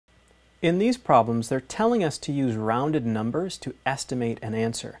In these problems, they're telling us to use rounded numbers to estimate an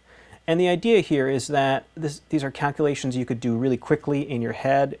answer. And the idea here is that these are calculations you could do really quickly in your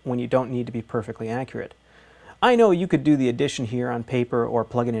head when you don't need to be perfectly accurate. I know you could do the addition here on paper or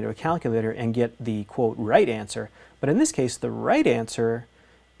plug it into a calculator and get the, quote, right answer, but in this case, the right answer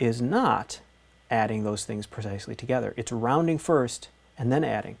is not adding those things precisely together. It's rounding first and then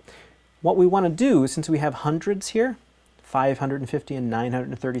adding. What we want to do, since we have hundreds here, 550 and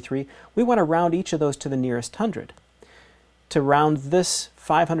 933, we want to round each of those to the nearest hundred. To round this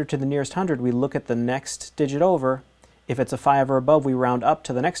 500 to the nearest hundred, we look at the next digit over. If it's a 5 or above, we round up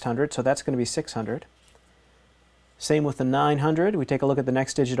to the next hundred, so that's going to be 600. Same with the 900. We take a look at the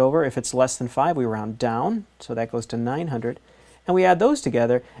next digit over. If it's less than 5, we round down, so that goes to 900. And we add those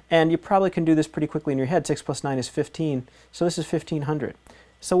together, and you probably can do this pretty quickly in your head. 6 plus 9 is 15, so this is 1500.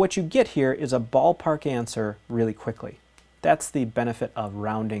 So what you get here is a ballpark answer really quickly. That's the benefit of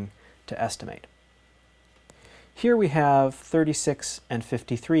rounding to estimate. Here we have 36 and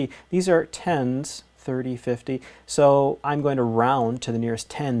 53. These are tens, 30, 50. So I'm going to round to the nearest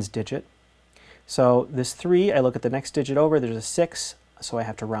tens digit. So this 3, I look at the next digit over, there's a 6, so I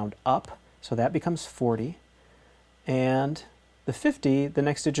have to round up. So that becomes 40. And the 50, the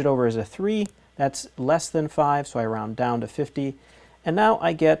next digit over is a 3. That's less than 5, so I round down to 50. And now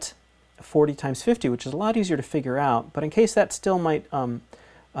I get 40 times 50, which is a lot easier to figure out. But in case that still might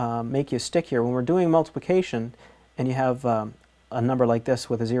make you stick here, when we're doing multiplication and you have a number like this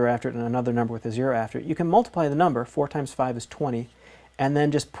with a 0 after it and another number with a 0 after it, you can multiply the number. 4 times 5 is 20. And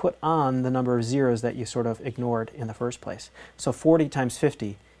then just put on the number of zeros that you sort of ignored in the first place. So 40 times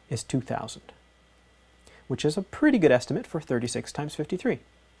 50 is 2,000, which is a pretty good estimate for 36 times 53.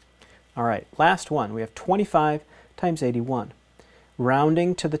 All right, last one. We have 25 times 81.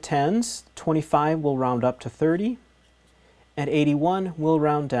 Rounding to the tens, 25 will round up to 30, and 81 will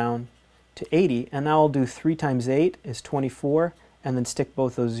round down to 80. And now I'll do 3 times 8 is 24, and then stick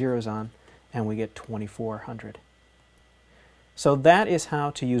both those zeros on, and we get 2400. So that is how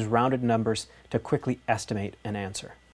to use rounded numbers to quickly estimate an answer.